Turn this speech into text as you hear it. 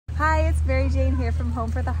Hi, it's Mary Jane here from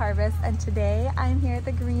Home for the Harvest, and today I'm here at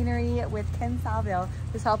the greenery with Ken Salvail,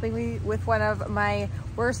 who's helping me with one of my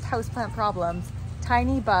worst houseplant problems,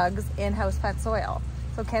 tiny bugs in houseplant soil.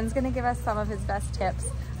 So Ken's gonna give us some of his best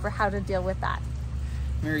tips for how to deal with that.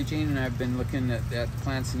 Mary Jane and I have been looking at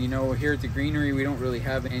plants, and you know, here at the greenery we don't really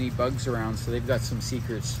have any bugs around, so they've got some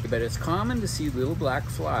secrets. But it's common to see little black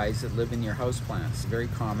flies that live in your houseplants. Very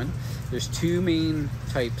common. There's two main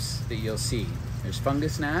types that you'll see. There's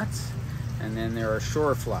fungus gnats, and then there are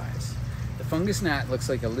shore flies. The fungus gnat looks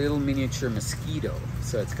like a little miniature mosquito,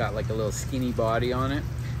 so it's got like a little skinny body on it,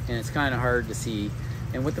 and it's kind of hard to see.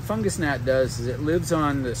 And what the fungus gnat does is it lives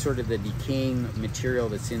on the sort of the decaying material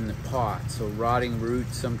that's in the pot, so rotting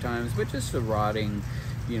roots sometimes, but just the rotting,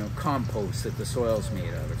 you know, compost that the soil's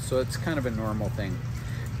made out of. So it's kind of a normal thing.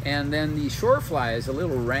 And then the shore fly is a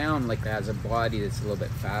little round, like has a body that's a little bit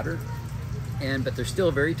fatter, but they're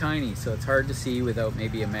still very tiny, so it's hard to see without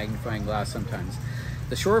maybe a magnifying glass sometimes.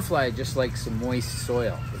 The shore fly just likes some moist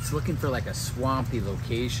soil. It's looking for like a swampy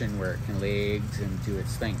location where it can lay eggs and do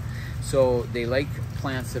its thing. So they like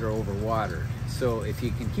plants that are overwatered. So if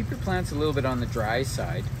you can keep your plants a little bit on the dry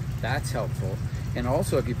side, that's helpful. And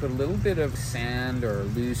also if you put a little bit of sand or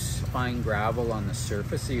loose fine gravel on the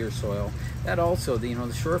surface of your soil, that also, you know,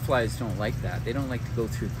 the shore flies don't like that. They don't like to go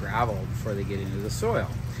through gravel before they get into the soil.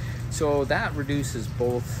 So that reduces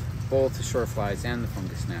both the shore flies and the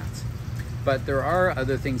fungus gnats. But there are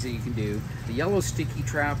other things that you can do. The yellow sticky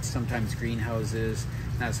traps, sometimes greenhouses,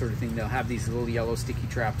 that sort of thing, they'll have these little yellow sticky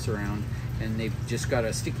traps around, and they've just got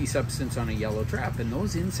a sticky substance on a yellow trap. And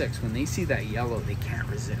those insects, when they see that yellow, they can't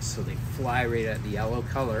resist. So they fly right at the yellow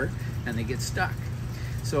color and they get stuck.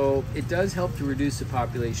 So it does help to reduce the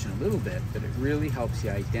population a little bit, but it really helps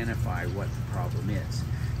you identify what the problem is.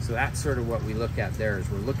 So that's sort of what we look at there, is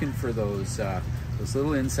we're looking for those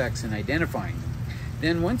little insects and identifying them.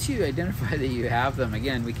 Then once you identify that you have them,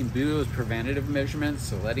 again, we can do those preventative measurements,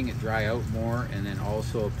 so letting it dry out more, and then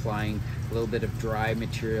also applying a little bit of dry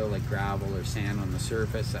material like gravel or sand on the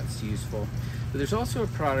surface. That's useful. But there's also a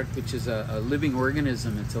product which is a living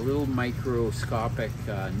organism. It's a little microscopic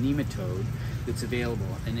nematode that's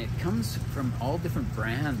available, and it comes from all different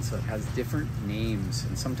brands, so it has different names,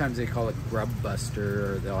 and sometimes they call it Grub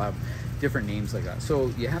Buster, or they'll have different names like that.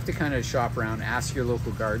 So you have to kind of shop around, ask your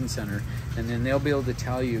local garden center, and then they'll be able to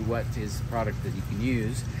tell you what is the product that you can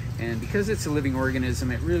use. And because it's a living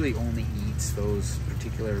organism, it really only eats those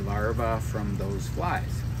particular larvae from those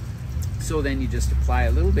flies. So then you just apply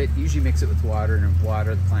a little bit, usually mix it with water, and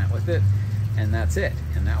water the plant with it, and that's it.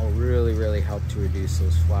 And that will really, really help to reduce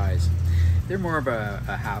those flies. They're more of a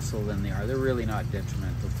hassle than they are. They're really not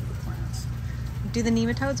detrimental to the plants. Do the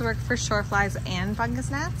nematodes work for shore flies and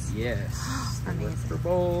fungus gnats? Yes, they work Amazing. for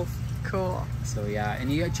both. Cool. So yeah,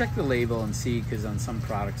 and you check the label and see, because on some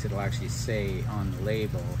products it'll actually say on the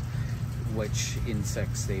label which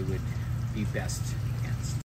insects they would be best